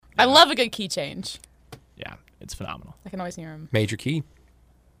I love a good key change. Yeah, it's phenomenal. I can always hear him. Major key.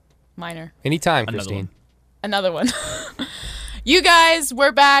 Minor. Anytime, Another Christine. one. Another one. You guys,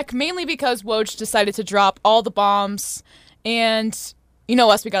 we're back mainly because Woj decided to drop all the bombs, and you know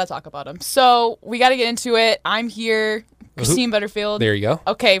us, we got to talk about them. So we got to get into it. I'm here, Christine Butterfield. There you go.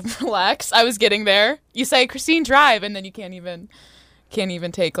 Okay, relax. I was getting there. You say Christine drive, and then you can't even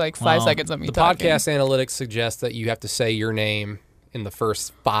take like 5 seconds of me The talking. podcast analytics suggest that you have to say your name in the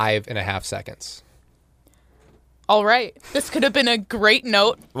first 5.5 seconds. All right. This could have been a great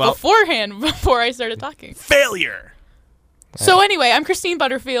note beforehand before I started talking. Failure. So anyway, I'm Christine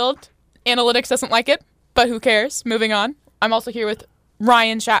Butterfield. Analytics doesn't like it, but who cares? Moving on. I'm also here with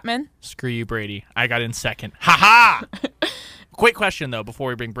Ryan Chapman. Screw you, Brady. I got in second. Ha ha! Quick question, though, before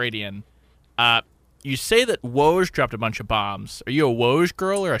we bring Brady in. You say that Woj dropped a bunch of bombs. Are you a Woj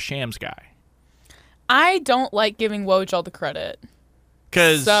girl or a Shams guy? I don't like giving Woj all the credit.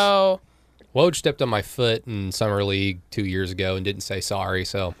 Because Woj stepped on my foot in Summer League 2 years ago and didn't say sorry,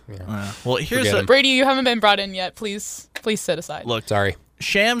 so well, here's Forget a him. Brady, you haven't been brought in yet. Please sit aside. look. sorry.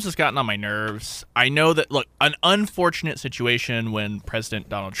 Shams has gotten on my nerves. I know that, look, an unfortunate situation when President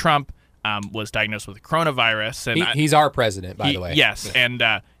Donald Trump was diagnosed with coronavirus. And He's our president, by the way. Yes, and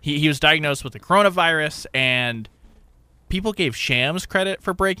he was diagnosed with the coronavirus, and people gave Shams credit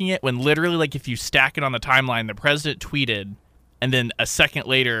for breaking it when literally, like, if you stack it on the timeline, the president tweeted, and then a second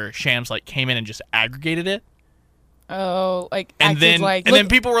later, Shams, like, came in and just aggregated it. Oh, like And acted then like and then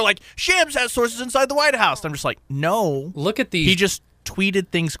people were like, Shams has sources inside the White House. And I'm just like, no. Look at these. He just tweeted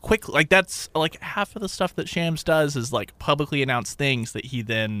things quickly. Like, that's like half of the stuff that Shams does is like publicly announced things that he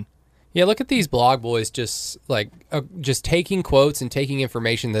then. Yeah, look at these blog boys just taking quotes and taking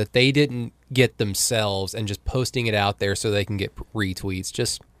information that they didn't get themselves and just posting it out there so they can get retweets.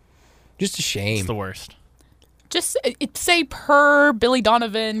 Just a shame. It's the worst. just say per Billy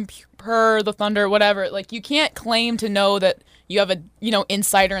Donovan, per the Thunder, whatever. Like, you can't claim to know that you have a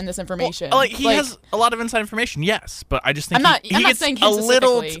insider in this information. Well, he has a lot of inside information, yes, but I just think I'm not he gets saying him a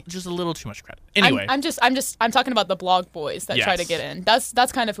little, specifically. just a little too much credit. Anyway, I'm talking about the blog boys that try to Yes. get in.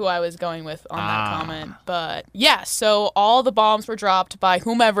 That's kind of who I was going with on that comment. But yeah, so all the bombs were dropped by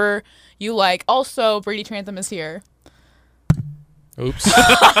whomever you like. Also, Brady Trantham is here. Oops.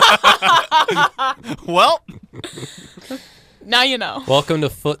 well, Now you know. Welcome to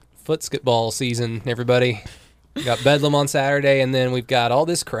football season, everybody. We got Bedlam on Saturday, and then we've got all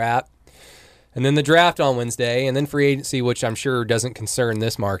this crap, and then the draft on Wednesday, and then free agency, which I'm sure doesn't concern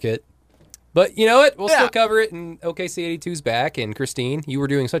this market. But you know what? We'll still cover it, and OKC 82's back, and Christine, you were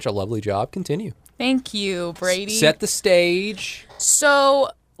doing such a lovely job. Continue. Thank you, Brady. Set the stage. So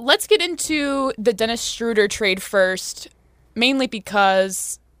let's get into the Dennis Schroeder trade first, mainly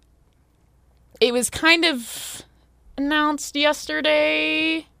because it was kind of announced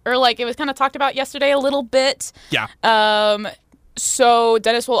yesterday, or like it was kind of talked about yesterday a little bit. yeah. So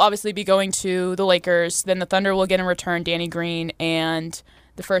Dennis will obviously be going to the Lakers. Then the Thunder will get in return Danny Green and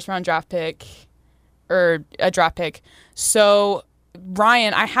the first-round draft pick, or a draft pick. So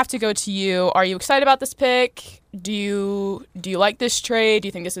Ryan, I have to go to you. Are you excited about this pick? Do you like this trade? Do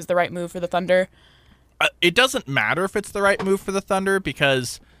you think this is the right move for the Thunder? It doesn't matter if it's the right move for the Thunder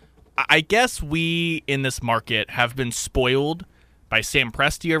because I guess we in this market have been spoiled by Sam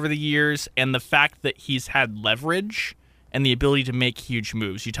Presti over the years and the fact that he's had leverage and the ability to make huge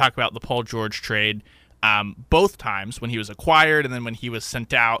moves. You talk about the Paul George trade both times when he was acquired and then when he was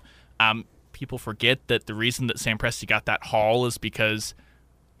sent out. People forget that the reason that Sam Presti got that haul is because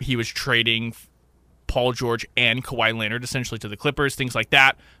he was trading Paul George and Kawhi Leonard essentially to the Clippers, things like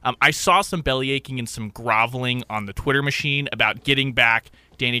that. I saw some belly aching and some groveling on the Twitter machine about getting back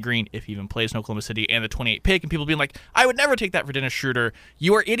Danny Green, if he even plays in Oklahoma City, and the 28 pick, and people being like, I would never take that for Dennis Schroeder.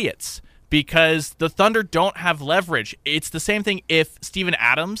 You are idiots because the Thunder don't have leverage. It's the same thing if Steven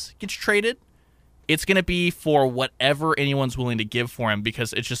Adams gets traded. It's going to be for whatever anyone's willing to give for him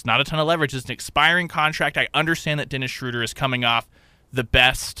because it's just not a ton of leverage. It's an expiring contract. I understand that Dennis Schroeder is coming off the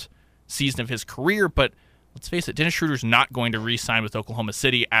best season of his career, but let's face it, Dennis Schroeder's not going to re-sign with Oklahoma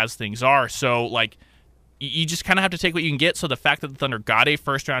City as things are. So, like, you just kind of have to take what you can get. So the fact that the Thunder got a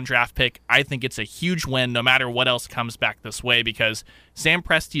first-round draft pick, I think it's a huge win no matter what else comes back this way because Sam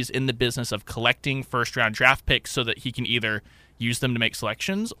Presti is in the business of collecting first-round draft picks so that he can either use them to make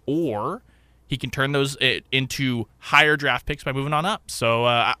selections or he can turn those into higher draft picks by moving on up. So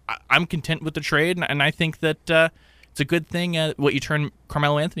I'm content with the trade, and I think that it's a good thing what you turn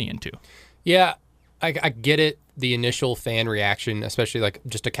Carmelo Anthony into. Yeah, I get it. The initial fan reaction, especially like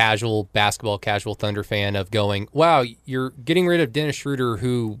just a casual Thunder fan of going, wow, you're getting rid of Dennis Schroeder,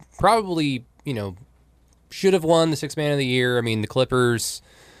 who probably, should have won the Sixth Man of the Year. I mean, the Clippers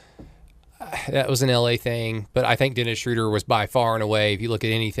that was an LA thing, but I think Dennis Schroeder was by far and away, if you look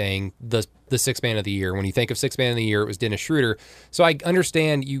at anything, the sixth man of the year. When you think of sixth man of the year, it was Dennis Schroeder. So I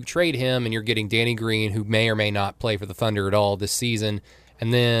understand you trade him and you're getting Danny Green, who may or may not play for the Thunder at all this season,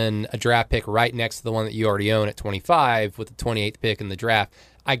 and then a draft pick right next to the one that you already own at 25 with the 28th pick in the draft.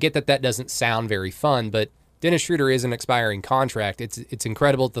 I get that doesn't sound very fun, but Dennis Schroeder is an expiring contract. It's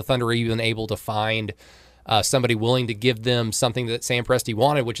incredible that the Thunder are even able to find somebody willing to give them something that Sam Presti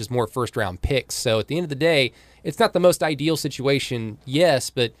wanted, which is more first-round picks. So at the end of the day, it's not the most ideal situation, yes,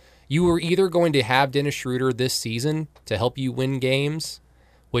 but you were either going to have Dennis Schroeder this season to help you win games,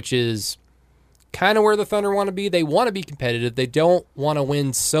 which is kind of where the Thunder want to be. They want to be competitive. They don't want to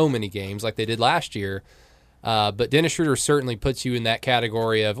win so many games like they did last year. But Dennis Schroeder certainly puts you in that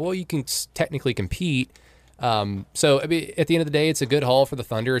category of, well, you can technically compete. So I mean, at the end of the day, it's a good haul for the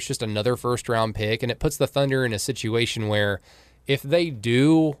Thunder. It's just another first-round pick, and it puts the Thunder in a situation where if they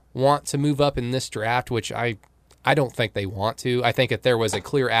do want to move up in this draft, which I don't think they want to. I think if there was a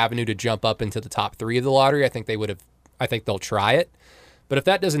clear avenue to jump up into the top 3 of the lottery, I think they'll try it. But if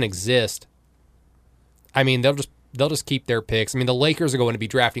that doesn't exist, I mean, they'll just keep their picks. I mean, the Lakers are going to be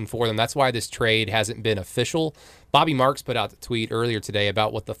drafting for them. That's why this trade hasn't been official. Bobby Marks put out the tweet earlier today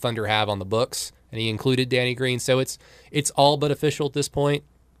about what the Thunder have on the books, and he included Danny Green. So it's all but official at this point.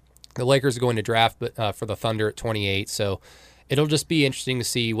 The Lakers are going to draft for the Thunder at 28. So it'll just be interesting to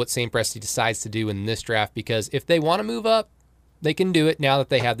see what Sam Presti decides to do in this draft, because if they want to move up, they can do it now that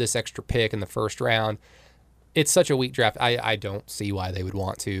they have this extra pick in the first round. It's such a weak draft. I don't see why they would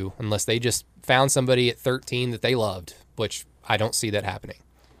want to, unless they just found somebody at 13 that they loved, which I don't see that happening.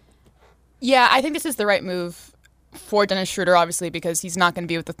 Yeah, I think this is the right move for Dennis Schroeder, obviously, because he's not going to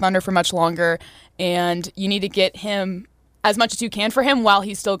be with the Thunder for much longer, and you need to get him as much as you can for him while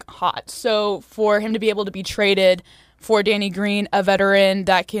he's still hot. So for him to be able to be traded for Danny Green, a veteran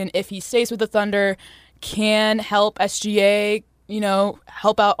that can, if he stays with the Thunder, can help SGA,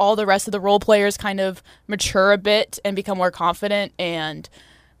 help out all the rest of the role players kind of mature a bit and become more confident and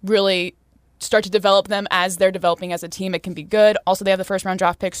really start to develop them as they're developing as a team. It can be good. Also, they have the first-round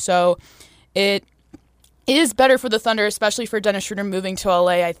draft pick, so it is better for the Thunder, especially for Dennis Schroeder moving to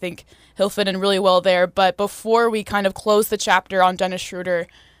LA. I think he'll fit in really well there. But before we kind of close the chapter on Dennis Schroeder,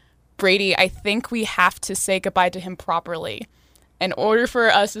 Brady, I think we have to say goodbye to him properly. In order for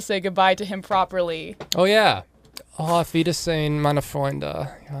us to say goodbye to him properly. Oh, yeah. Auf Wiedersehen, meine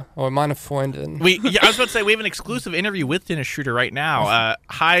Freunde. Ja. Or meine Freundin. I was about to say, we have an exclusive interview with Dennis Schroeder right now.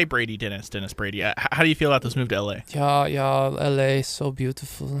 Hi, Brady, Dennis Brady. How do you feel about this move to LA? Yeah, LA is so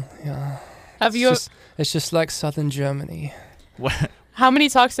beautiful. Yeah. It's just like southern Germany. What? How many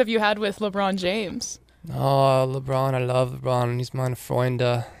talks have you had with LeBron James? Oh, LeBron, I love LeBron. He's meine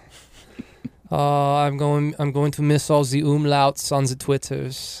Freunde. I'm going to miss all the umlauts on the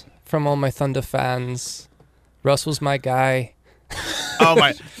Twitters from all my Thunder fans. Russell's my guy. Oh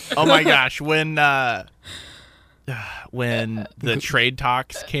my gosh! When the trade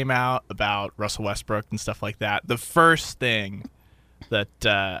talks came out about Russell Westbrook and stuff like that, the first thing that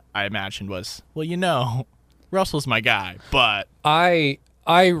I imagined was, well, Russell's my guy. But I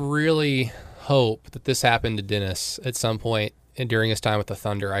really hope that this happened to Dennis at some point during his time with the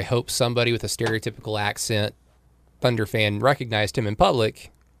Thunder. I hope somebody with a stereotypical accent, Thunder fan, recognized him in public.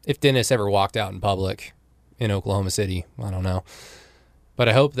 If Dennis ever walked out in public in Oklahoma City, I don't know. But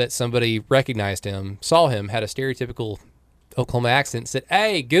I hope that somebody recognized him, saw him, had a stereotypical Oklahoma accent, said,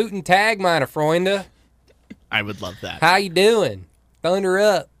 "Hey, guten Tag, meine Freunde." I would love that. How you doing? Thunder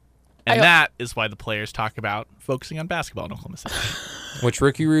up. And that is why the players talk about focusing on basketball in Oklahoma City. Which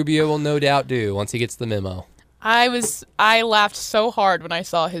Ricky Rubio will no doubt do once he gets the memo. I laughed so hard when I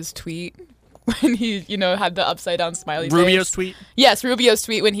saw his tweet when he, had the upside down smiley face. Rubio's tweet? Yes, Rubio's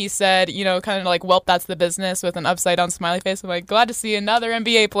tweet when he said, kind of like, "Welp, that's the business," with an upside down smiley face. I'm like, glad to see another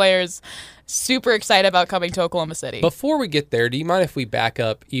NBA player's super excited about coming to Oklahoma City. Before we get there, do you mind if we back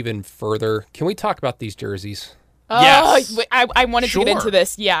up even further? Can we talk about these jerseys? Yes. I wanted to get into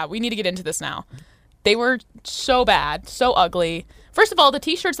this. Yeah, we need to get into this now. They were so bad, so ugly. First of all, the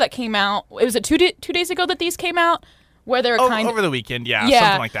T-shirts that came out, was it 2 days ago that these came out? Where they were over the weekend,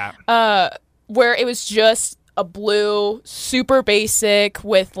 something like that. Where it was just a blue, super basic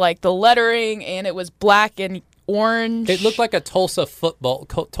with like the lettering, and it was black and orange. It looked like a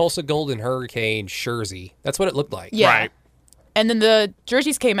Tulsa Golden Hurricane jersey. That's what it looked like. Yeah. Right. And then the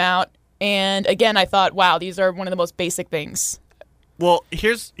jerseys came out, and again, I thought, wow, these are one of the most basic things. Well,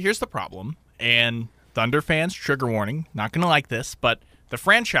 here's the problem, and Thunder fans, trigger warning, not going to like this, but the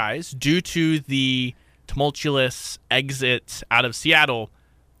franchise, due to the tumultuous exit out of Seattle,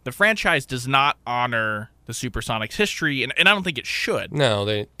 the franchise does not honor the Supersonics history, and I don't think it should. No,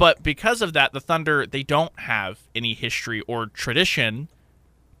 they. But because of that, the Thunder, they don't have any history or tradition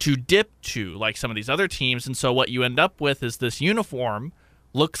to dip to like some of these other teams. And so what you end up with is this uniform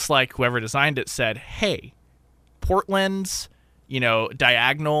looks like whoever designed it said, hey, Portland's,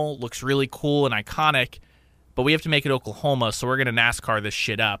 diagonal looks really cool and iconic, but we have to make it Oklahoma, so we're going to NASCAR this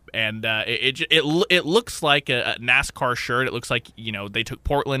shit up. And it looks like a NASCAR shirt. It looks like, they took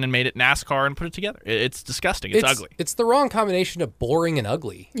Portland and made it NASCAR and put it together. It's disgusting. It's ugly. It's the wrong combination of boring and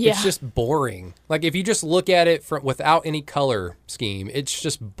ugly. Yeah. It's just boring. Like, if you just look at it without any color scheme, it's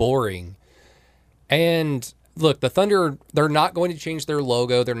just boring. And look, the Thunder, they're not going to change their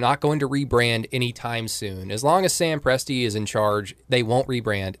logo. They're not going to rebrand anytime soon. As long as Sam Presti is in charge, they won't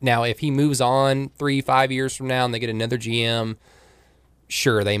rebrand. Now, if he moves on 3-5 years from now and they get another GM,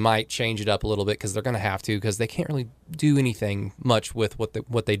 sure, they might change it up a little bit because they're going to have to, because they can't really do anything much with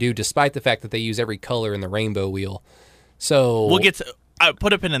what they do, despite the fact that they use every color in the rainbow wheel. So we'll get to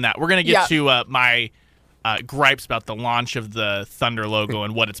put a pin in that. We're going to get to my gripes about the launch of the Thunder logo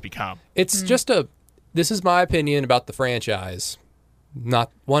and what it's become. It's just this is my opinion about the franchise,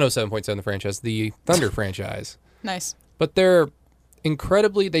 not 107.7 the franchise, the Thunder franchise. Nice. But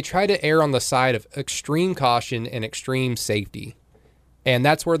they try to err on the side of extreme caution and extreme safety. And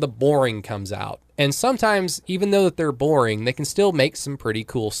that's where the boring comes out. And sometimes, even though that they're boring, they can still make some pretty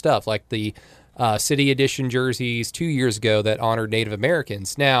cool stuff, like the City Edition jerseys 2 years ago that honored Native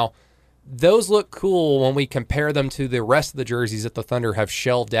Americans. Now, those look cool when we compare them to the rest of the jerseys that the Thunder have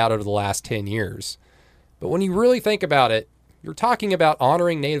shelved out over the last 10 years. But when you really think about it, you're talking about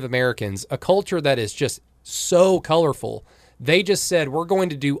honoring Native Americans, a culture that is just so colorful. They just said, we're going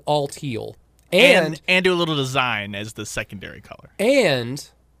to do all teal. And do a little design as the secondary color. And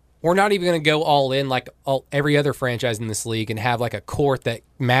we're not even going to go all in like every other franchise in this league and have like a court that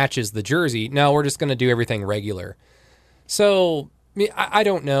matches the jersey. No, we're just going to do everything regular. So I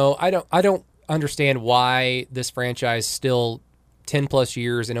don't know. I don't understand why this franchise still 10 plus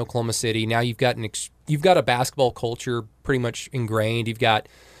years in Oklahoma City. Now you've got a basketball culture pretty much ingrained. You've got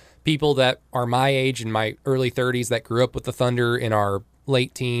people that are my age in my early 30s that grew up with the Thunder in our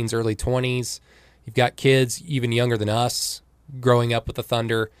late teens, early 20s. You've got kids even younger than us growing up with the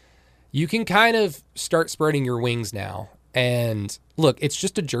Thunder. You can kind of start spreading your wings now. And look, it's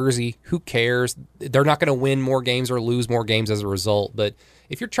just a jersey. Who cares? They're not going to win more games or lose more games as a result. But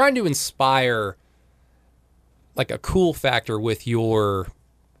if you're trying to inspire like a cool factor with your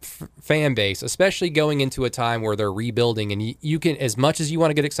fan base, especially going into a time where they're rebuilding, and you can, as much as you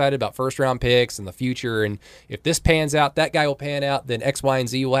want to get excited about first round picks and the future, and if this pans out, that guy will pan out, then X, Y, and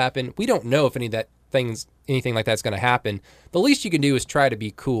Z will happen. We don't know if anything like that's going to happen. The least you can do is try to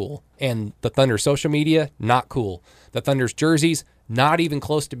be cool. And the Thunder social media, not cool. The Thunder's jerseys, not even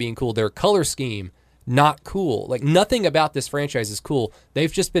close to being cool. Their color scheme, not cool. Like, nothing about this franchise is cool.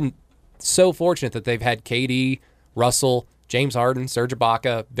 They've just been so fortunate that they've had KD, Russell, James Harden, Serge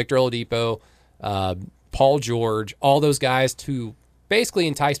Ibaka, Victor Oladipo, Paul George, all those guys to basically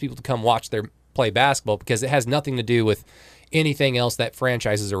entice people to come watch their play basketball, because it has nothing to do with anything else that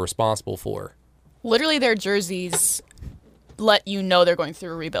franchises are responsible for. Literally, their jerseys let you know they're going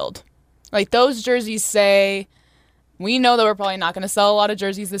through a rebuild. Like, those jerseys say, we know that we're probably not going to sell a lot of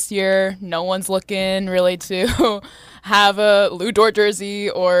jerseys this year. No one's looking really to have a Lou Dort jersey,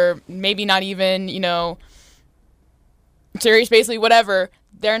 or maybe not even, Sirius, basically, whatever.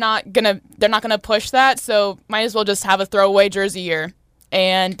 They're not gonna push that, so might as well just have a throwaway jersey year.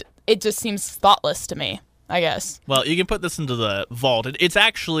 And it just seems thoughtless to me, I guess. Well, you can put this into the vault. It's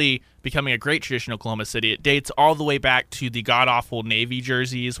actually becoming a great tradition in Oklahoma City. It dates all the way back to the god-awful Navy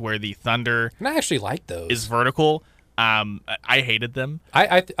jerseys where the Thunder And I actually like those. is vertical. I hated them.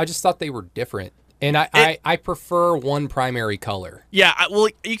 I just thought they were different. And I prefer one primary color. Yeah, well,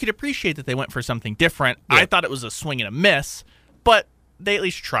 you could appreciate that they went for something different. Yeah. I thought it was a swing and a miss, but they at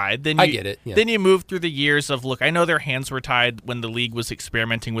least tried. Then I get it, yeah. Then you move through the years of, look, I know their hands were tied when the league was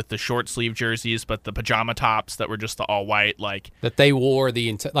experimenting with the short sleeve jerseys, but the pajama tops that were just the all white, that they wore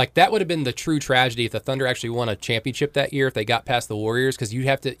that would have been the true tragedy if the Thunder actually won a championship that year, if they got past the Warriors, because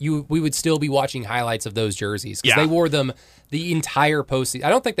we would still be watching highlights of those jerseys, because they wore them the entire postseason. I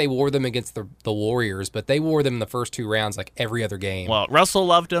don't think they wore them against the Warriors, but they wore them in the first two rounds like every other game. Well, Russell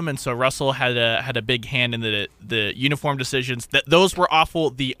loved them, and so Russell had a big hand in the uniform decisions. Those were awful.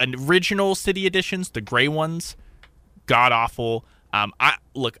 The original City editions, the gray ones, god awful. I'm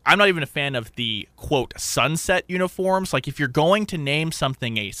not even a fan of the quote sunset uniforms. Like, if you're going to name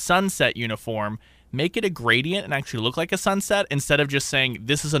something a sunset uniform, make it a gradient and actually look like a sunset, instead of just saying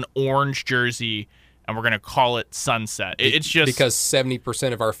this is an orange jersey and we're going to call it sunset. It's just because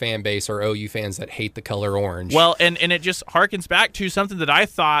 70% of our fan base are OU fans that hate the color orange. Well, and it just harkens back to something that I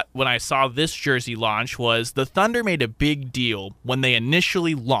thought when I saw this jersey launch was the Thunder made a big deal when they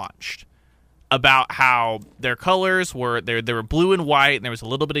initially launched about how their colors were they were blue and white, and there was a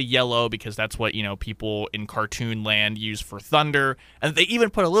little bit of yellow because that's what people in cartoon land use for Thunder, and they even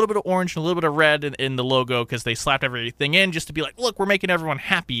put a little bit of orange and a little bit of red in the logo because they slapped everything in just to be like, look, we're making everyone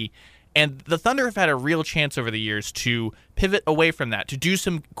happy. And the Thunder have had a real chance over the years to pivot away from that, to do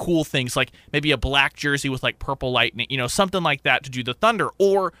some cool things like maybe a black jersey with like purple lightning, something like that to do the Thunder.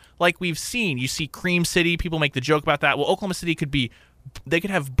 Or like we've seen, you see Cream City, people make the joke about that. Well, Oklahoma City they could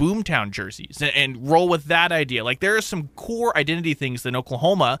have Boomtown jerseys and roll with that idea. Like there are some core identity things in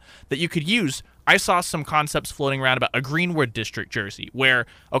Oklahoma that you could use. I saw some concepts floating around about a Greenwood District jersey where,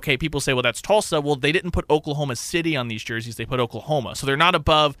 okay, people say, well, that's Tulsa. Well, they didn't put Oklahoma City on these jerseys. They put Oklahoma. So they're not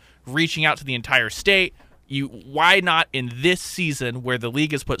above reaching out to the entire state. Why not in this season where the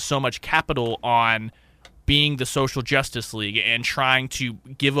league has put so much capital on being the social justice league and trying to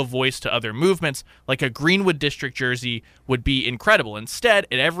give a voice to other movements, like a Greenwood District jersey would be incredible. Instead,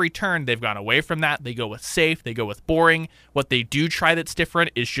 at every turn, they've gone away from that. They go with safe. They go with boring. What they do try that's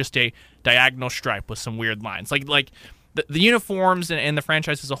different is just a diagonal stripe with some weird lines. Like the uniforms and the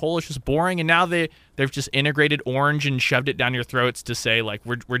franchise as a whole is just boring, and now they've just integrated orange and shoved it down your throats to say, like,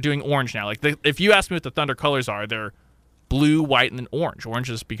 we're doing orange now. Like, if you ask me what the Thunder colors are, they're blue, white, and then orange. Orange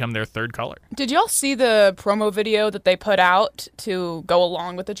has become their third color. Did y'all see the promo video that they put out to go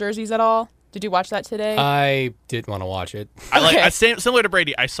along with the jerseys at all? Did you watch that today? I didn't want to watch it. Similar to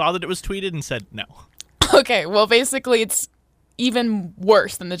Brady, I saw that it was tweeted and said no. Okay, well, basically, it's even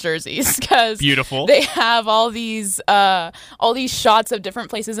worse than the jerseys because beautiful. They have all these shots of different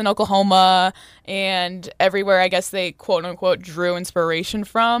places in Oklahoma and everywhere. I guess they quote unquote drew inspiration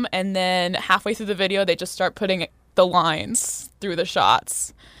from, and then halfway through the video, they just start putting the lines through the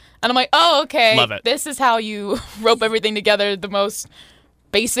shots, and I'm like, oh, okay, love it. This is how you rope everything together. The most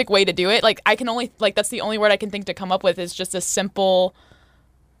basic way to do it. Like that's the only word I can think to come up with is just a simple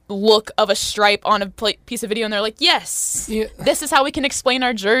look of a stripe on a piece of video, and they're like, yes, this is how we can explain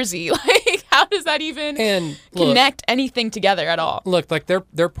our jersey. Like, how does that even connect anything together at all? Look, like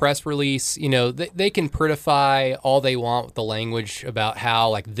their press release, they can prettify all they want with the language about how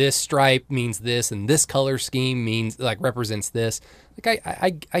like this stripe means this and this color scheme means like represents this. Like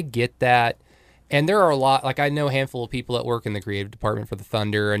I get that. And there are a lot, like I know a handful of people that work in the creative department for the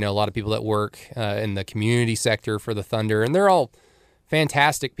Thunder. I know a lot of people that work in the community sector for the Thunder, and they're all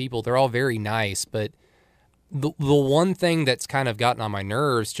fantastic people. They're all very nice, but the one thing that's kind of gotten on my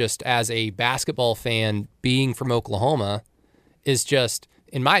nerves just as a basketball fan being from Oklahoma is just,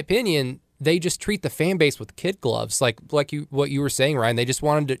 in my opinion, they just treat the fan base with kid gloves. Like what you were saying, Ryan, they just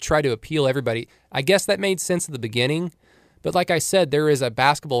wanted to try to appeal everybody. I guess that made sense at the beginning, but like I said, there is a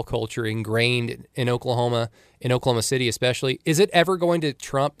basketball culture ingrained in Oklahoma City especially. Is it ever going to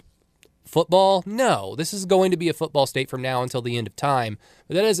trump football? No. This is going to be a football state from now until the end of time.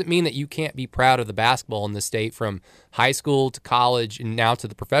 But that doesn't mean that you can't be proud of the basketball in the state from high school to college and now to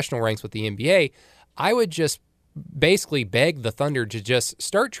the professional ranks with the NBA. I would just basically beg the Thunder to just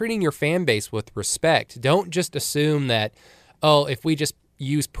start treating your fan base with respect. Don't just assume that, if we just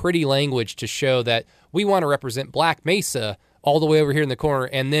use pretty language to show that we want to represent Black Mesa all the way over here in the corner,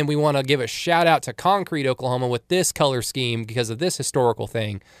 and then we want to give a shout out to Concrete, Oklahoma with this color scheme because of this historical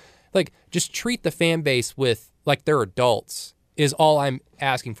thing. Like, just treat the fan base with like they're adults is all I'm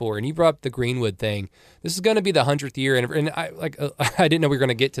asking for. And you brought up the Greenwood thing. This is going to be the 100th year, and I didn't know we were going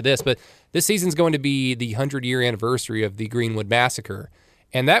to get to this, but this season's going to be the 100-year anniversary of the Greenwood Massacre,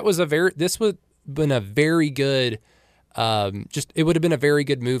 and that was this would have been a very good. It would have been a very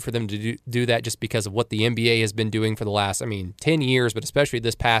good move for them to do that just because of what the NBA has been doing for the last, 10 years, but especially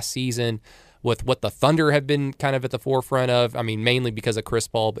this past season with what the Thunder have been kind of at the forefront of. Mainly because of Chris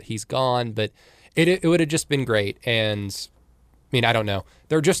Paul, but he's gone. But it would have just been great. And, I don't know.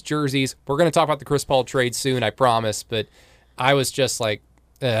 They're just jerseys. We're going to talk about the Chris Paul trade soon, I promise. But I was just like,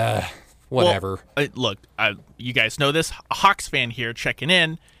 whatever. Well, look, you guys know this. A Hawks fan here checking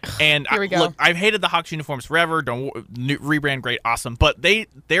in. And here we go. Look, I've hated the Hawks uniforms forever. Don't rebrand, great, awesome. But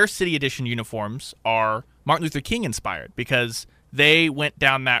their City Edition uniforms are Martin Luther King inspired because they went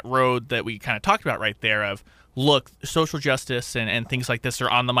down that road that we kind of talked about right there of, look, social justice and things like this are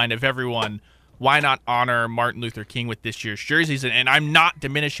on the mind of everyone. Why not honor Martin Luther King with this year's jerseys? And I'm not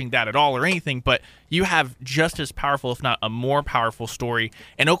diminishing that at all or anything, but you have just as powerful, if not a more powerful story.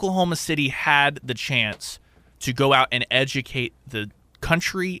 And Oklahoma City had the chance to go out and educate the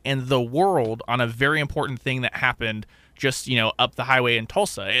country and the world on a very important thing that happened just, up the highway in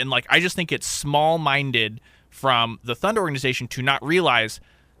Tulsa. And I just think it's small-minded from the Thunder organization to not realize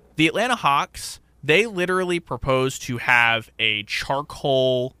the Atlanta Hawks, they literally proposed to have a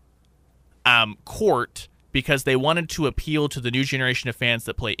charcoal court because they wanted to appeal to the new generation of fans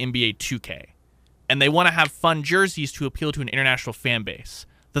that play NBA 2K. And they want to have fun jerseys to appeal to an international fan base.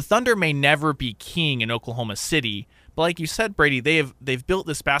 The Thunder may never be king in Oklahoma City, but like you said, Brady, they've built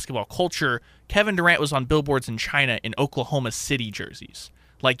this basketball culture. Kevin Durant was on billboards in China in Oklahoma City jerseys.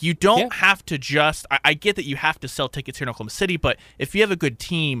 You don't have to just – I get that you have to sell tickets here in Oklahoma City, but if you have a good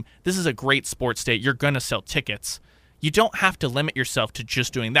team, this is a great sports state. You're going to sell tickets. You don't have to limit yourself to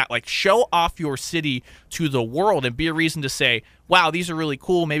just doing that. Show off your city to the world and be a reason to say, wow, these are really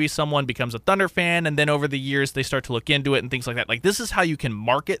cool. Maybe someone becomes a Thunder fan, and then over the years they start to look into it and things like that. This is how you can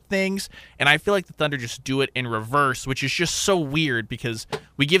market things, and I feel like the Thunder just do it in reverse, which is just so weird because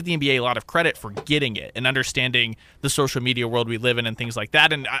we give the NBA a lot of credit for getting it and understanding the social media world we live in and things like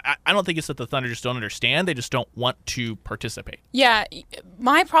that. And I don't think it's that the Thunder just don't understand. They just don't want to participate. Yeah,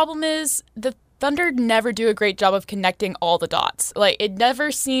 my problem is the Thunder never do a great job of connecting all the dots. It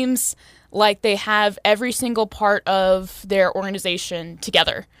never seems like they have every single part of their organization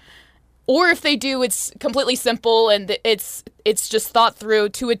together. Or if they do, it's completely simple and it's just thought through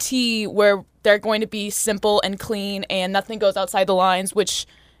to a T where they're going to be simple and clean and nothing goes outside the lines, which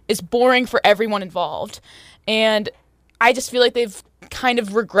is boring for everyone involved. And I just feel like they've kind of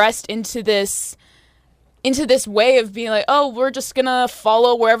regressed into this way of being like, oh, we're just going to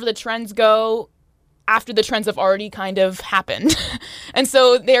follow wherever the trends go after the trends have already kind of happened. And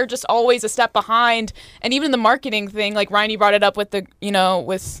so they're just always a step behind. And even the marketing thing, like Ryan, you brought it up with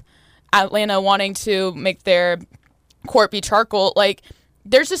with Atlanta wanting to make their court be charcoal.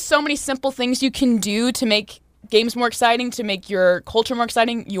 There's just so many simple things you can do to make games more exciting, to make your culture more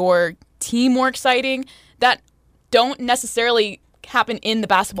exciting, your team more exciting, that don't necessarily happen in the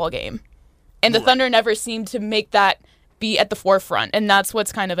basketball game. And the Thunder never seem to make that be at the forefront, and that's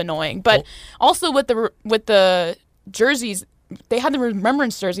what's kind of annoying. But also with the jerseys, they had the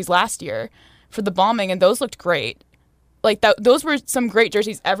remembrance jerseys last year for the bombing, and those looked great. Those were some great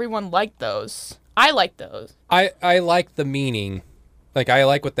jerseys. Everyone liked those. I liked those. I like the meaning. I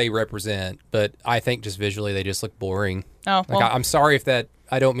like what they represent, but I think just visually they just look boring. Oh, well. I'm sorry if that.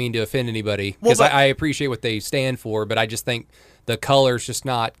 I don't mean to offend anybody because I appreciate what they stand for, but I just think the color's just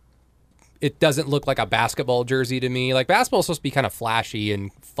not. It doesn't look like a basketball jersey to me. Basketball's supposed to be kind of flashy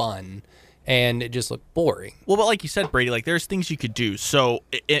and fun, and it just looked boring. Well, but like you said, Brady, there's things you could do. So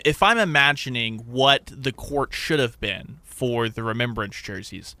if I'm imagining what the court should have been for the remembrance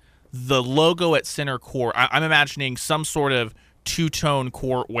jerseys, the logo at center court, I'm imagining some sort of two-tone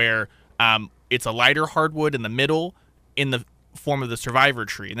court where it's a lighter hardwood in the middle in the form of the survivor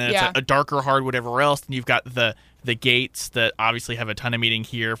tree, and then it's a darker hardwood everywhere else, and you've got the gates that obviously have a ton of meaning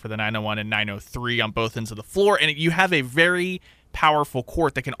here for the 901 and 903 on both ends of the floor, and you have a very powerful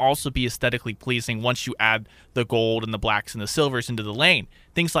court that can also be aesthetically pleasing once you add the gold and the blacks and the silvers into the lane.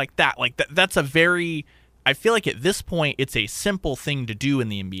 Things like that. That's a very... I feel like at this point it's a simple thing to do in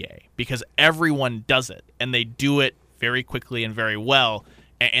the NBA because everyone does it, and they do it very quickly and very well,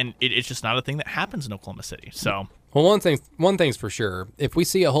 and it's just not a thing that happens in Oklahoma City. So... Well, one thing's for sure. If we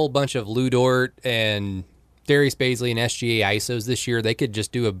see a whole bunch of Lou Dort and Darius Baisley and SGA ISOs this year, they could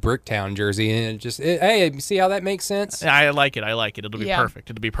just do a Bricktown jersey and hey, see how that makes sense? I like it. It'll be perfect.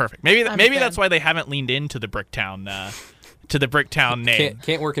 It'll be perfect. Maybe that's why they haven't leaned into the Bricktown name.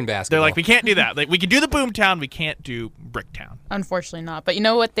 Can't work in basketball. They're like, we can't do that. We can do the Boomtown, we can't do Bricktown. Unfortunately not. But you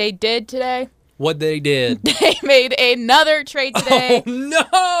know what they did today? What they did? They made another trade today. Oh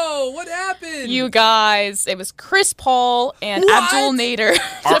no! What happened? You guys, it was Chris Paul and Abdul Nader.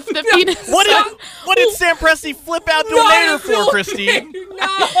 What did Sam Presti flip Abdul Nader for, Christine?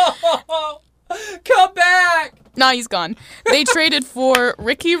 No! Come back! Nah, he's gone. They traded for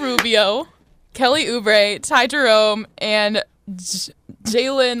Ricky Rubio, Kelly Oubre, Ty Jerome, and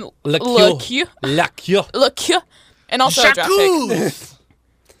Jalen Lecque, and also a draft pick.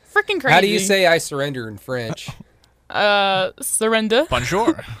 Freaking crazy. How do you say I surrender in French? Surrender.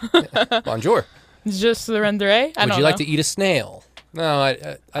 Bonjour. Bonjour. Je surrenderai. Would you like to eat a snail? No,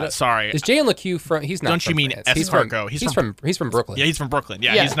 I don't. Sorry. Is Jalen Lecque from? He's not. Don't from you mean France. escargot? He's from Brooklyn. Yeah, he's from Brooklyn.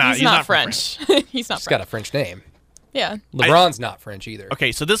 Yeah, he's not French. He's not. He's got a French name. Yeah. LeBron's not French either.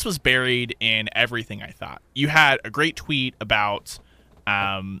 Okay, so this was buried in everything I thought. You had a great tweet about,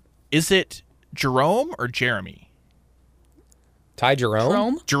 is it Jerome or Jeremy? Ty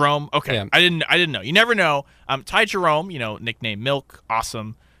Jerome? Jerome. Okay. Yeah. I didn't know. You never know. Ty Jerome, nickname Milk,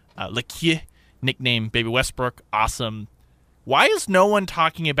 awesome. Lecque, nickname Baby Westbrook, awesome. Why is no one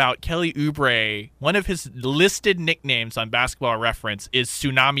talking about Kelly Oubre? One of his listed nicknames on Basketball Reference is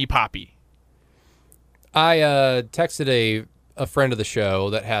Tsunami Poppy. I texted a friend of the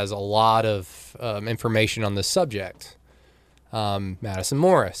show that has a lot of information on this subject, Madison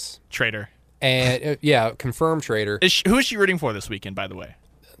Morris. Traitor. And, confirmed traitor. Who is she rooting for this weekend, by the way?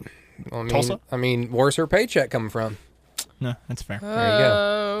 Tulsa? I mean, where's her paycheck coming from? No, that's fair. There you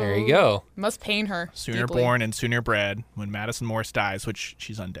go. There you go. Must pain her. Sooner deeply. born and sooner bred. When Madison Morris dies, which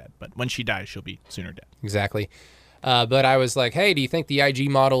she's undead, but when she dies, she'll be sooner dead. Exactly. But I was like, hey, do you think the IG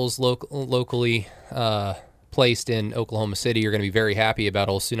models locally placed in Oklahoma City are going to be very happy about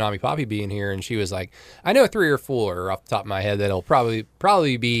old Tsunami Poppy being here? And she was like, I know 3 or 4 off the top of my head that'll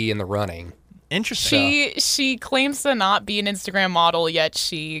probably be in the running. Interesting. She claims to not be an Instagram model, yet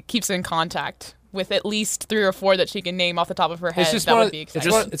she keeps in contact with at least 3 or 4 that she can name off the top of her head. It's just that would be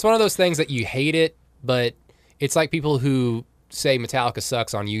exciting. it's one of those things that you hate it, but it's like people who say Metallica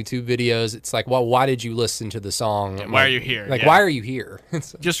sucks on YouTube videos. It's like, well, why did you listen to the song? Why are you here? Like, why are you here?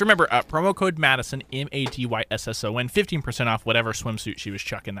 Just remember, promo code Madison, MADYSSON, 15% off whatever swimsuit she was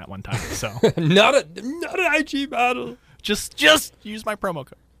chucking that one time. So not an IG model. Just use my promo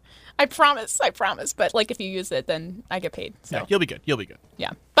code. I promise. But like, if you use it, then I get paid. So Yeah, you'll be good.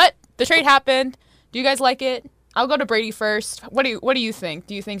 yeah. But the trade happened. Do you guys like it? I'll go to Brady first. What do you think?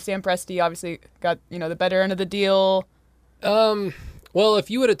 Do you think Sam Presti obviously got the better end of the deal? Well, if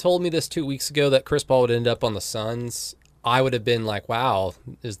you would have told me this 2 weeks ago that Chris Paul would end up on the Suns, I would have been like, wow,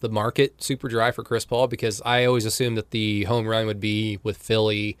 is the market super dry for Chris Paul? Because I always assumed that the home run would be with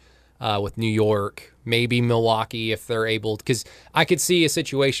Philly, with New York, maybe Milwaukee if they're able. Because I could see a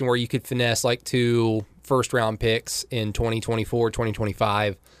situation where you could finesse like 2 first-round picks in 2024,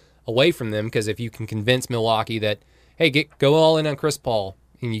 2025 away from them. Because if you can convince Milwaukee that, hey, go all in on Chris Paul,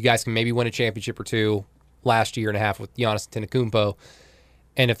 and you guys can maybe win a championship or 2 last year and a half with Giannis Antetokounmpo.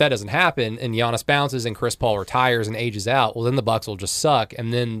 And if that doesn't happen and Giannis bounces and Chris Paul retires and ages out, well, then the Bucks will just suck,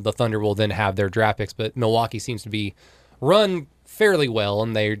 and then the Thunder will then have their draft picks. But Milwaukee seems to be run fairly well,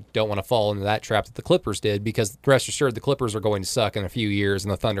 and they don't want to fall into that trap that the Clippers did, because rest assured the Clippers are going to suck in a few years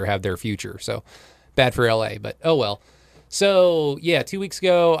and the Thunder have their future. So bad for LA, but oh well. So yeah, 2 weeks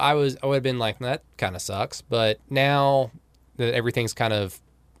ago I would have been like, that kind of sucks. But now that everything's kind of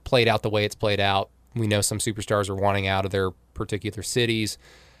played out the way it's played out, we know some superstars are wanting out of their particular cities.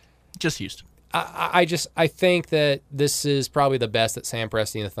 Just Houston. I think that this is probably the best that Sam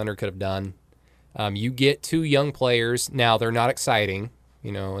Presti and the Thunder could have done. You get 2 young players. Now, they're not exciting,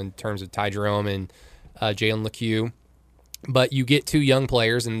 in terms of Ty Jerome and Jalen LeCue. But you get 2 young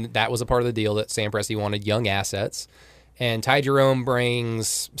players, and that was a part of the deal that Sam Presti wanted, young assets. And Ty Jerome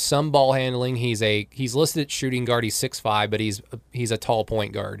brings some ball handling. He's listed at shooting guard. He's 6'5", but he's a tall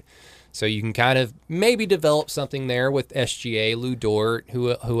point guard. So you can kind of maybe develop something there with SGA, Lou Dort,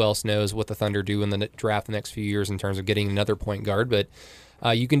 who else knows what the Thunder do in the draft the next few years in terms of getting another point guard. But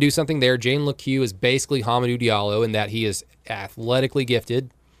you can do something there. Jalen LeCue is basically Hamidou Diallo in that he is athletically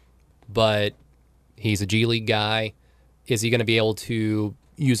gifted, but he's a G League guy. Is he going to be able to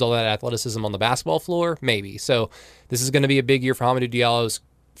use all that athleticism on the basketball floor? Maybe. So this is going to be a big year for Hamidou Diallo's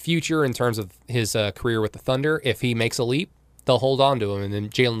future in terms of his career with the Thunder. If he makes a leap, they'll hold on to him, and then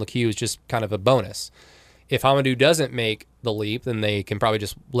Jalen LeCue is just kind of a bonus. If Hamidou doesn't make the leap, then they can probably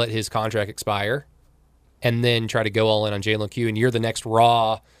just let his contract expire and then try to go all in on Jalen LeCue, and you're the next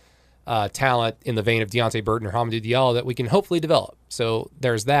raw talent in the vein of Deonte Burton or Hamidou Diallo that we can hopefully develop. So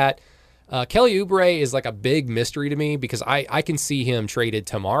there's that. Kelly Oubre is like a big mystery to me because I can see him traded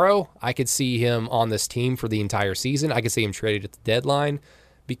tomorrow. I could see him on this team for the entire season. I could see him traded at the deadline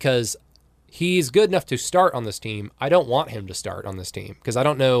because he's good enough to start on this team. I don't want him to start on this team because I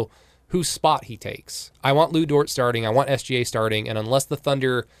don't know whose spot he takes. I want Lou Dort starting. I want SGA starting. And unless the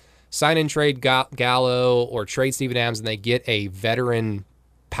Thunder sign and trade Gallo or trade Steven Adams and they get a veteran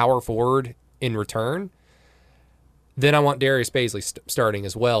power forward in return, then I want Darius Baisley starting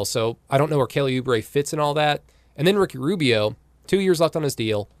as well. So I don't know where Kelly Oubre fits in all that. And then Ricky Rubio, 2 years left on his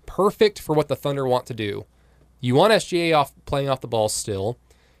deal. Perfect for what the Thunder want to do. You want SGA playing off the ball still.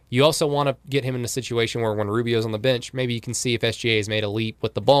 You also want to get him in a situation where when Rubio's on the bench, maybe you can see if SGA has made a leap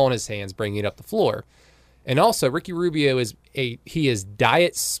with the ball in his hands, bringing it up the floor. And also, Ricky Rubio is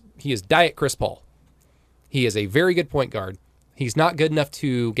diet Chris Paul. He is a very good point guard. He's not good enough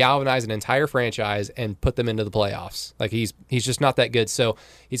to galvanize an entire franchise and put them into the playoffs. Like he's just not that good. So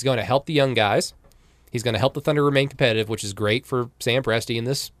he's going to help the young guys. He's going to help the Thunder remain competitive, which is great for Sam Presti in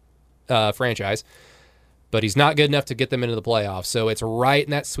this franchise. But he's not good enough to get them into the playoffs. So it's right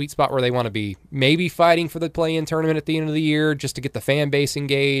in that sweet spot where they want to be. Maybe fighting for the play-in tournament at the end of the year just to get the fan base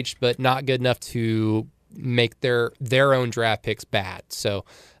engaged, but not good enough to make their own draft picks bad. So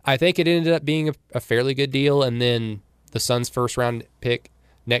I think it ended up being a fairly good deal. And then the Suns' first round pick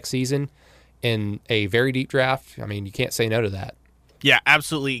next season in a very deep draft. I mean, you can't say no to that. Yeah,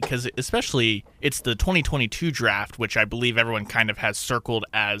 absolutely, because especially it's the 2022 draft, which I believe everyone kind of has circled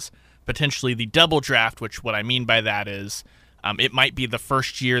as potentially the double draft, which what I mean by that is it might be the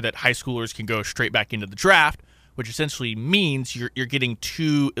first year that high schoolers can go straight back into the draft, which essentially means you're getting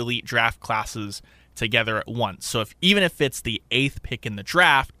 2 elite draft classes together at once. So even if it's the 8th pick in the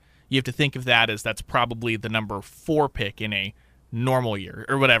draft, you have to think of that as that's probably the number 4 pick in a normal year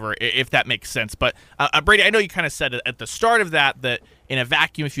or whatever, if that makes sense. But Brady, I know you kind of said at the start of that in a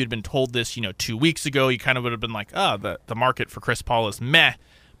vacuum, if you had been told this 2 weeks ago, you kind of would have been like, oh, the market for Chris Paul is meh.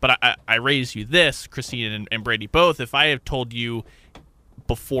 But I raise you this, Christine and Brady both. If I had told you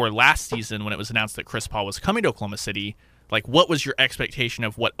before last season when it was announced that Chris Paul was coming to Oklahoma City, like what was your expectation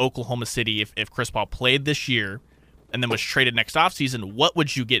of what Oklahoma City, if Chris Paul played this year and then was traded next offseason, what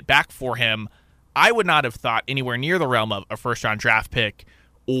would you get back for him? I would not have thought anywhere near the realm of a first-round draft pick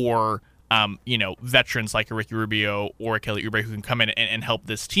or, veterans like a Ricky Rubio or a Kelly Oubre who can come in and help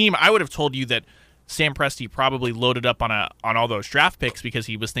this team. I would have told you that Sam Presti probably loaded up on all those draft picks because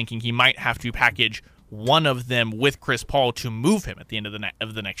he was thinking he might have to package one of them with Chris Paul to move him at the end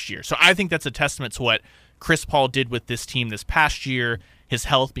of the next year. So I think that's a testament to what Chris Paul did with this team this past year, his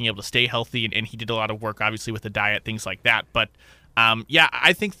health, being able to stay healthy, and he did a lot of work, obviously, with the diet, things like that. But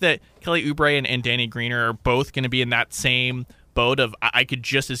I think that Kelly Oubre and Danny Green are both going to be in that same boat of I could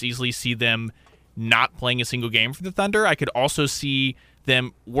just as easily see them not playing a single game for the Thunder. I could also see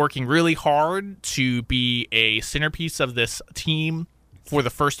them working really hard to be a centerpiece of this team for the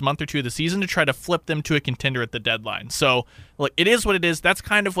first month or two of the season to try to flip them to a contender at the deadline. So, look, it is what it is. That's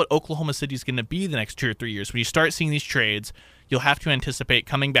kind of what Oklahoma City is going to be the next 2 or 3 years. When you start seeing these trades, you'll have to anticipate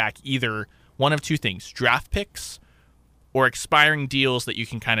coming back either one of two things: draft picks or expiring deals that you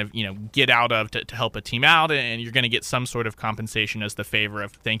can kind of, get out of to help a team out, and you're going to get some sort of compensation as the favor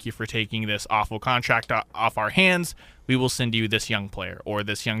of, thank you for taking this awful contract off our hands. We will send you this young player or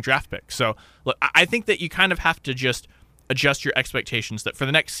this young draft pick. So, look, I think that you kind of have to just adjust your expectations that for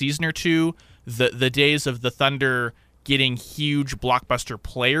the next season or two, the days of the Thunder getting huge blockbuster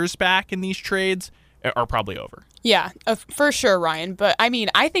players back in these trades are probably over. Yeah, for sure, Ryan. But, I mean,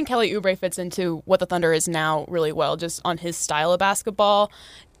 I think Kelly Oubre fits into what the Thunder is now really well, just on his style of basketball.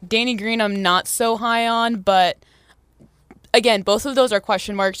 Danny Green, I'm not so high on, but, again, both of those are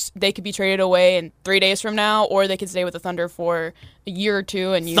question marks. They could be traded away in 3 days from now, or they could stay with the Thunder for a year or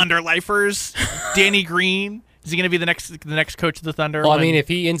two. And Thunder lifers, Danny Green. Is he going to be the next coach of the Thunder? Well, I mean, if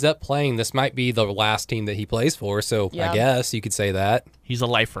he ends up playing, this might be the last team that he plays for, so yeah. I guess you could say that. He's a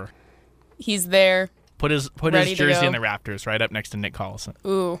lifer. He's there. Put his jersey in the Raptors right up next to Nick Collison.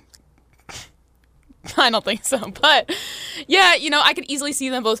 Ooh. I don't think so. But, yeah, I could easily see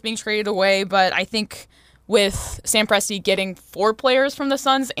them both being traded away, but I think with Sam Presti getting 4 players from the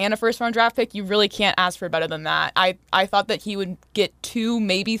Suns and a first-round draft pick, you really can't ask for better than that. I thought that he would get 2,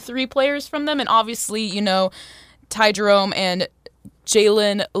 maybe 3 players from them, and obviously, Ty Jerome and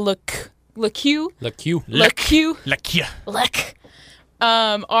Jalen Lecque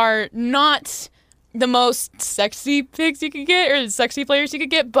are not the most sexy picks you could get, or sexy players you could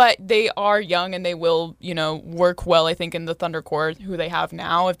get, but they are young and they will, work well, I think, in the Thunder core who they have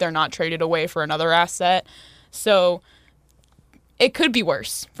now if they're not traded away for another asset. So it could be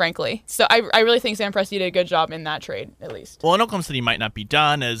worse, frankly. So I really think Sam Presti did a good job in that trade, at least. Well, and Oklahoma City might not be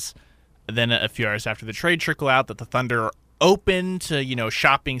done, as then a few hours after the trade trickle out that the Thunder are open to,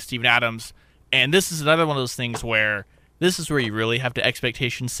 shopping Steven Adams. And this is another one of those things where this is where you really have to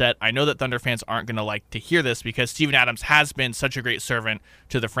expectations set. I know that Thunder fans aren't going to like to hear this because Steven Adams has been such a great servant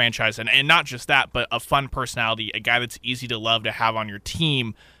to the franchise. And not just that, but a fun personality, a guy that's easy to love to have on your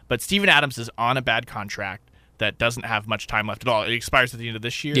team. But Steven Adams is on a bad contract that doesn't have much time left at all. It expires at the end of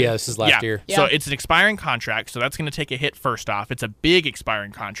this year. Yeah, this is last year. So it's an expiring contract, so that's going to take a hit first off. It's a big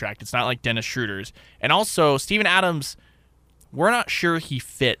expiring contract. It's not like Dennis Schroeder's. And also, Steven Adams, we're not sure he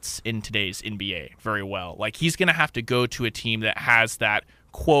fits in today's NBA very well. Like, he's going to have to go to a team that has that,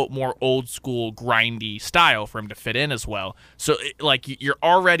 quote, more old school, grindy style for him to fit in as well. So, you're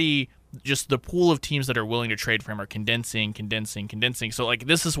already just the pool of teams that are willing to trade for him are condensing. So,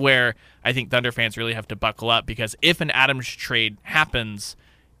 this is where I think Thunder fans really have to buckle up, because if an Adams trade happens,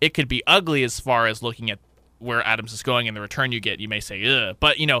 it could be ugly as far as looking at where Adams is going and the return you get. You may say, ugh.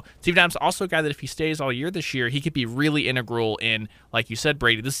 But, Steven Adams is also a guy that if he stays all year this year, he could be really integral in, like you said,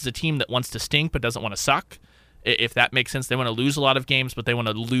 Brady, this is a team that wants to stink but doesn't want to suck. if that makes sense. They want to lose a lot of games, but they want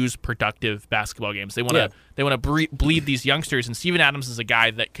to lose productive basketball games. They want to bleed these youngsters, and Steven Adams is a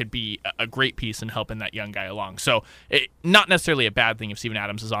guy that could be a great piece in helping that young guy along. So not necessarily a bad thing if Steven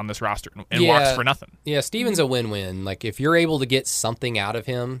Adams is on this roster and walks for nothing. Yeah, Steven's a win-win. Like, if you're able to get something out of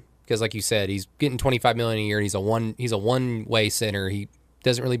him, because like you said, he's getting $25 million a year, and he's a one-way center. He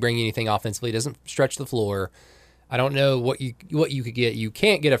doesn't really bring you anything offensively. He doesn't stretch the floor. I don't know what you could get. You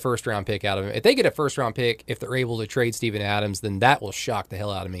can't get a first-round pick out of him. If they get a first-round pick, if they're able to trade Steven Adams, then that will shock the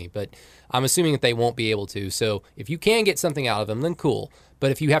hell out of me. But I'm assuming that they won't be able to. So if you can get something out of him, then cool.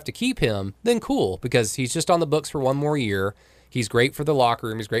 But if you have to keep him, then cool, because he's just on the books for one more year. He's great for the locker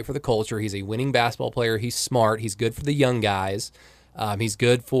room. He's great for the culture. He's a winning basketball player. He's smart. He's good for the young guys. He's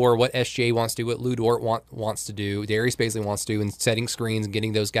good for what SGA wants to do, what Lou Dort wants to do, Darius Bazley wants to do, and setting screens and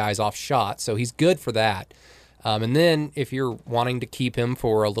getting those guys off shots. So he's good for that. And then if you're wanting to keep him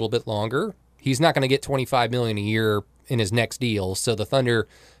for a little bit longer, he's not going to get $25 million a year in his next deal. So the Thunder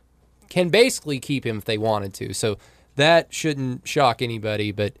can basically keep him if they wanted to. So that shouldn't shock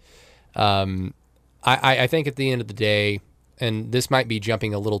anybody. But I think at the end of the day, and this might be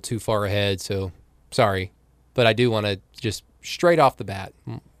jumping a little too far ahead, so sorry, but I do want to just straight off the bat,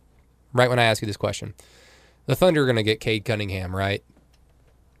 right when I ask you this question, the Thunder are going to get Cade Cunningham, right?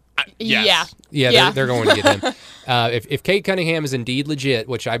 Yes. Yeah, they're going to get him. If Cade Cunningham is indeed legit,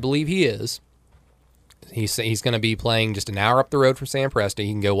 which I believe he is, he's going to be playing just an hour up the road from Sam Presti.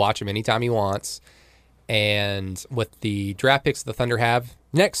 He can go watch him anytime he wants. And with the draft picks the Thunder have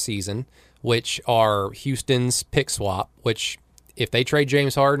next season, which are Houston's pick swap, which if they trade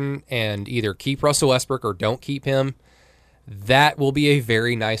James Harden and either keep Russell Westbrook or don't keep him, that will be a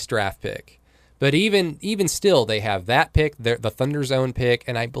very nice draft pick. But even still, they have that pick, the Thunder's own pick,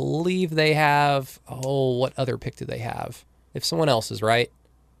 and I believe they have, what other pick do they have? If someone else's, right?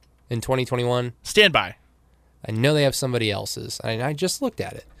 In 2021? Stand by. I know they have somebody else's, and I just looked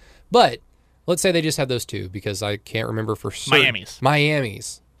at it. But let's say they just have those two, because I can't remember for certain.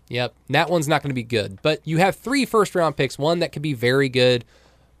 Miami's. Yep. That one's not going to be good. But you have 3 first-round picks, one that could be very good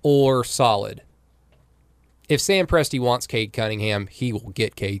or solid. If Sam Presti wants Cade Cunningham, he will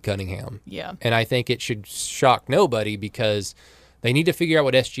get Cade Cunningham. Yeah. And I think it should shock nobody, because they need to figure out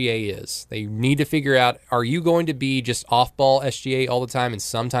what SGA is. They need to figure out, are you going to be just off-ball SGA all the time and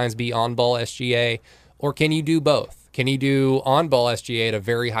sometimes be on-ball SGA? Or can you do both? Can you do on-ball SGA at a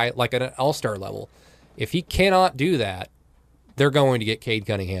very high, like at an all-star level? If he cannot do that, they're going to get Cade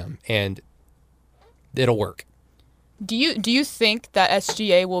Cunningham, and it'll work. Do you think that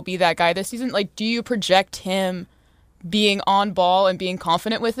SGA will be that guy this season? Like, do you project him being on ball and being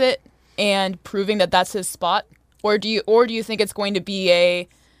confident with it and proving that that's his spot? Or do you think it's going to be a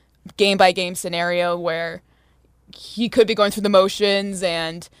game by game scenario where he could be going through the motions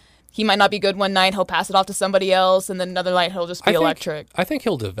and he might not be good one night, he'll pass it off to somebody else, and then another night he'll just be electric? I think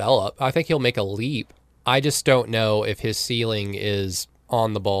he'll develop. I think he'll make a leap. I just don't know if his ceiling is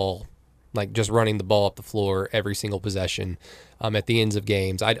on the ball, like just running the ball up the floor every single possession at the ends of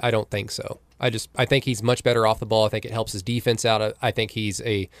games. I don't think so. I think he's much better off the ball. I think it helps his defense out. I think he's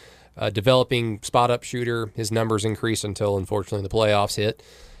a developing spot-up shooter. His numbers increased until, unfortunately, the playoffs hit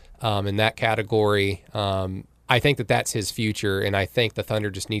in that category. I think that's his future, and I think the Thunder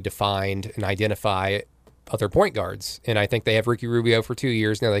just need to find and identify other point guards. And I think they have Ricky Rubio for 2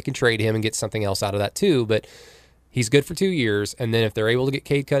 years. Now they can trade him and get something else out of that too, but he's good for 2 years, and then if they're able to get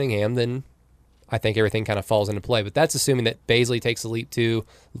Cade Cunningham, then I think everything kind of falls into play. But that's assuming that Bazley takes a leap too,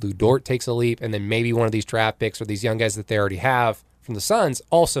 Lou Dort takes a leap, and then maybe one of these draft picks or these young guys that they already have from the Suns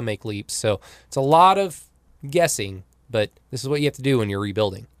also make leaps. So it's a lot of guessing, but this is what you have to do when you're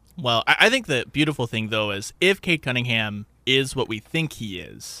rebuilding. Well, I think the beautiful thing, though, is if Cade Cunningham is what we think he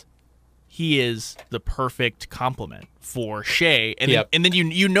is the perfect complement for Shai. And then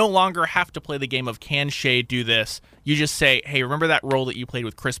you no longer have to play the game of, can Shai do this? You just say, hey, remember that role that you played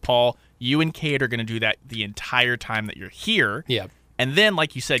with Chris Paul? You and Cade are going to do that the entire time that you're here. Yeah. And then,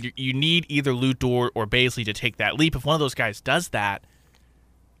 like you said, you need either Lou Dort or Bazley to take that leap. If one of those guys does that,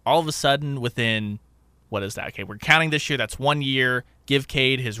 all of a sudden within, what is that? Okay, we're counting this year. That's 1 year. Give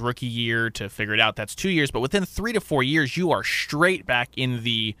Cade his rookie year to figure it out. That's 2 years. But within 3 to 4 years, you are straight back in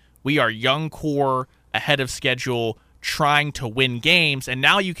the we are young core, ahead of schedule, trying to win games. And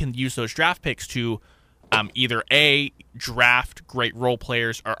now you can use those draft picks to either A, draft great role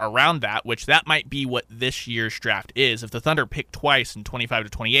players around that, which that might be what this year's draft is. If the Thunder pick twice in 25 to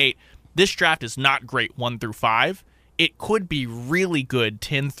 28, this draft is not great 1 through 5. It could be really good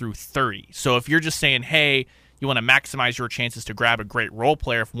 10 through 30. So if you're just saying, hey, you want to maximize your chances to grab a great role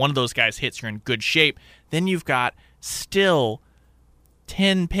player, if one of those guys hits, you're in good shape, then you've got still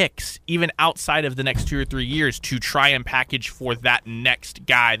 10 picks, even outside of the next 2 or 3 years, to try and package for that next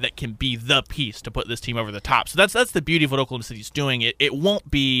guy that can be the piece to put this team over the top. So that's the beauty of what Oklahoma City's doing. It won't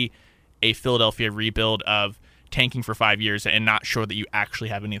be a Philadelphia rebuild of tanking for 5 years and not sure that you actually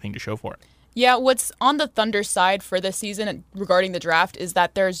have anything to show for it. Yeah, what's on the Thunder side for this season regarding the draft is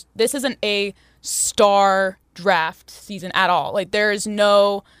that this isn't a star draft season at all. Like, there is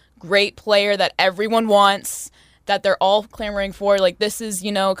no great player that everyone wants, that they're all clamoring for. Like, this is,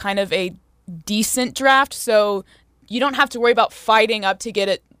 kind of a decent draft, so you don't have to worry about fighting up to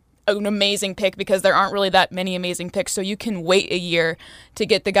get an amazing pick, because there aren't really that many amazing picks. So you can wait a year to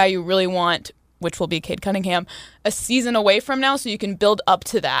get the guy you really want, which will be Cade Cunningham, a season away from now, so you can build up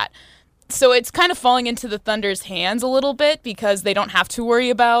to that. So it's kind of falling into the Thunder's hands a little bit, because they don't have to worry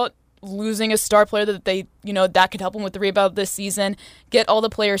about losing a star player that they, that could help them with the rebound this season, get all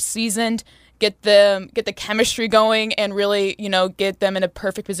the players seasoned, get the chemistry going, and really, get them in a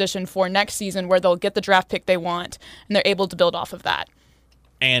perfect position for next season where they'll get the draft pick they want, and they're able to build off of that.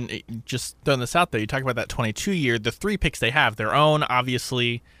 And just throwing this out there, you talk about that 22 year, the 3 picks they have, their own,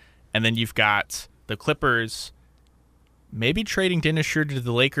 obviously, and then you've got the Clippers. Maybe trading Dennis Schroeder to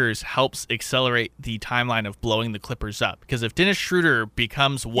the Lakers helps accelerate the timeline of blowing the Clippers up. Because if Dennis Schroeder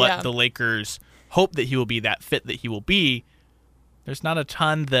becomes what the Lakers hope that he will be, that fit that he will be, there's not a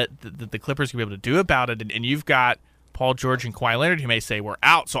ton that the Clippers can be able to do about it. And you've got Paul George and Kawhi Leonard who may say, we're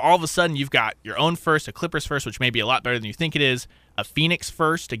out. So all of a sudden, you've got your own first, a Clippers first, which may be a lot better than you think it is, a Phoenix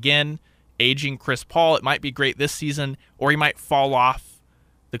first, again, aging Chris Paul. It might be great this season, or he might fall off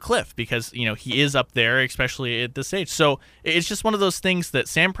the cliff because, he is up there, especially at this age. So it's just one of those things that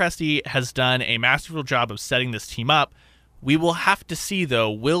Sam Presti has done a masterful job of setting this team up. We will have to see, though,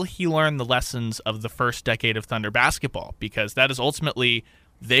 will he learn the lessons of the first decade of Thunder basketball? Because that is ultimately,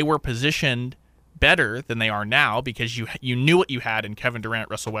 they were positioned better than they are now because you knew what you had in Kevin Durant,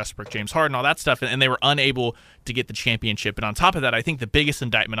 Russell Westbrook, James Harden, all that stuff, and they were unable to get the championship. And on top of that, I think the biggest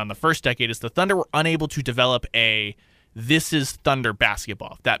indictment on the first decade is the Thunder were unable to develop this is Thunder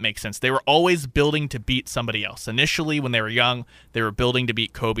basketball, if that makes sense. They were always building to beat somebody else. Initially, when they were young, they were building to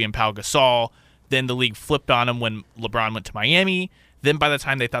beat Kobe and Pau Gasol. Then the league flipped on them when LeBron went to Miami. Then by the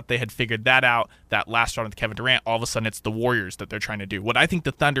time they thought they had figured that out, that last round with Kevin Durant, all of a sudden it's the Warriors that they're trying to do. What I think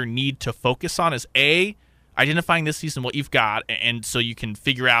the Thunder need to focus on is, identifying this season what you've got, and so you can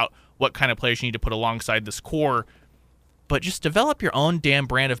figure out what kind of players you need to put alongside this core. But just develop your own damn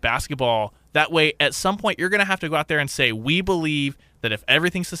brand of basketball. That way, at some point, you're going to have to go out there and say, we believe that if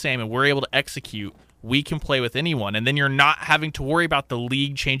everything's the same and we're able to execute, we can play with anyone. And then you're not having to worry about the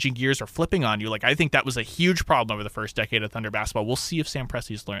league changing gears or flipping on you. Like, I think that was a huge problem over the first decade of Thunder basketball. We'll see if Sam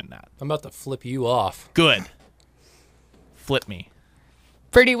Presti's learned that. I'm about to flip you off. Good. Flip me.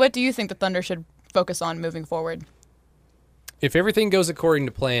 Brady, what do you think the Thunder should focus on moving forward? If everything goes according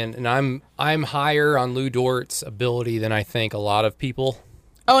to plan, and I'm higher on Lou Dort's ability than I think a lot of people.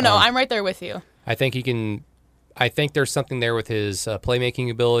 Oh, no, I'm right there with you. I think he can. I think there's something there with his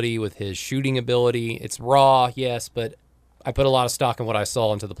playmaking ability, with his shooting ability. It's raw, yes, but I put a lot of stock in what I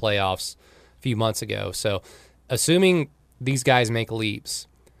saw into the playoffs a few months ago. So, assuming these guys make leaps,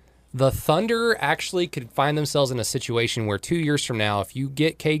 the Thunder actually could find themselves in a situation where 2 years from now, if you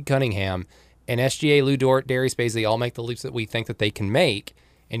get Cade Cunningham and SGA, Lou Dort, Darius Bazley all make the leaps that we think that they can make,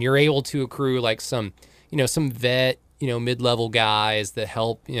 and you're able to accrue like some vet, mid-level guys that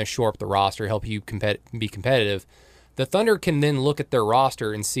help, shore up the roster, help you be competitive. The Thunder can then look at their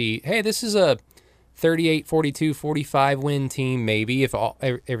roster and see, hey, this is a 38, 42, 45 win team maybe if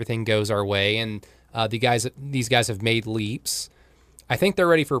everything goes our way, and these guys have made leaps. I think they're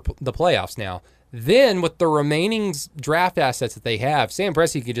ready for the playoffs now. Then, with the remaining draft assets that they have, Sam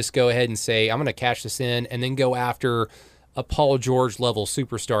Presti could just go ahead and say, I'm going to cash this in, and then go after a Paul George-level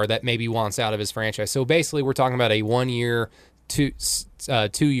superstar that maybe wants out of his franchise. So, basically, we're talking about a 1 year, 2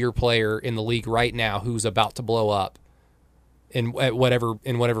 year player in the league right now who's about to blow up in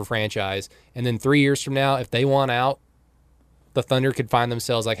whatever franchise. And then 3 years from now, if they want out, the Thunder could find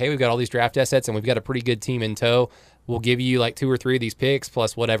themselves like, hey, we've got all these draft assets, and we've got a pretty good team in tow. We'll give you like 2 or 3 of these picks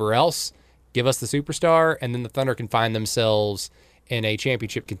plus whatever else. Give us the superstar, and then the Thunder can find themselves in a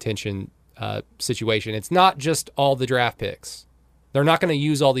championship contention situation. It's not just all the draft picks. They're not going to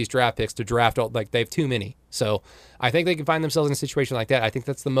use all these draft picks to draft they have too many. So I think they can find themselves in a situation like that. I think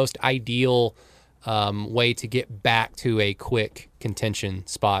that's the most ideal way to get back to a quick contention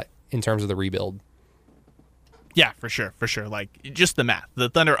spot in terms of the rebuild. Yeah, for sure. Like, just the math. The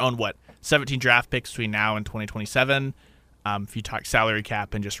Thunder own 17 draft picks between now and 2027. If you talk salary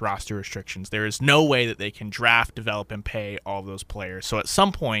cap and just roster restrictions, there is no way that they can draft, develop, and pay all of those players. So at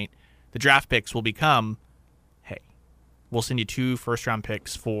some point, the draft picks will become, hey, we'll send you 2 first-round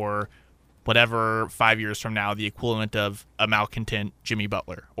picks for whatever 5 years from now, the equivalent of a malcontent Jimmy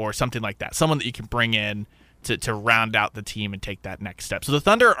Butler or something like that. Someone that you can bring in to round out the team and take that next step. So the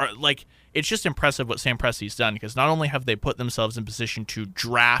Thunder are it's just impressive what Sam Presti's done, because not only have they put themselves in position to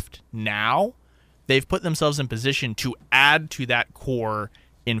draft now, they've put themselves in position to add to that core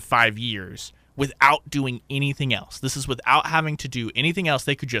in 5 years without doing anything else. This is without having to do anything else.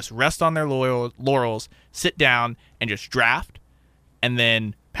 They could just rest on their laurels, sit down, and just draft, and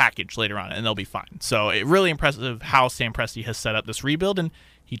then package later on, and they'll be fine. So it really impressive how Sam Presti has set up this rebuild, and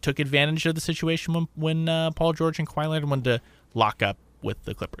he took advantage of the situation when Paul George and Kawhi Leonard wanted to lock up with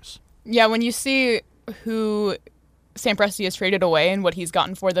the Clippers. Yeah, when you see who Sam Presti has traded away and what he's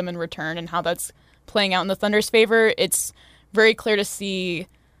gotten for them in return and how that's playing out in the Thunder's favor, it's very clear to see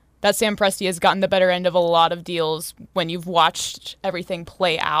that Sam Presti has gotten the better end of a lot of deals when you've watched everything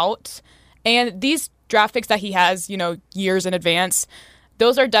play out. And these draft picks that he has, years in advance,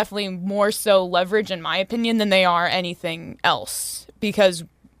 those are definitely more so leverage, in my opinion, than they are anything else. Because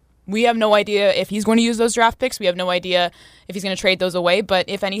we have no idea if he's going to use those draft picks. We have no idea if he's going to trade those away. But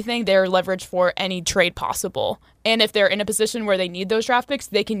if anything, they're leverage for any trade possible. And if they're in a position where they need those draft picks,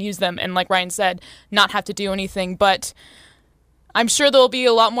 they can use them. And like Ryan said, not have to do anything. But I'm sure there'll be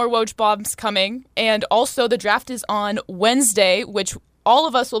a lot more Woj bombs coming. And also the draft is on Wednesday, which all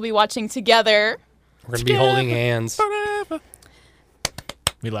of us will be watching together. We're going to be holding hands.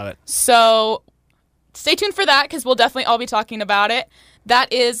 We love it. So stay tuned for that, because we'll definitely all be talking about it.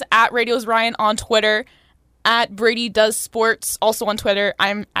 That is at Radios Ryan on Twitter, at Brady Does Sports, also on Twitter.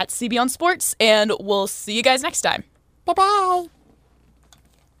 I'm at CB on Sports, and we'll see you guys next time. Bye-bye.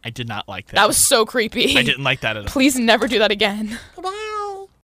 I did not like that. That was so creepy. I didn't like that at all. Please never do that again. Bye-bye.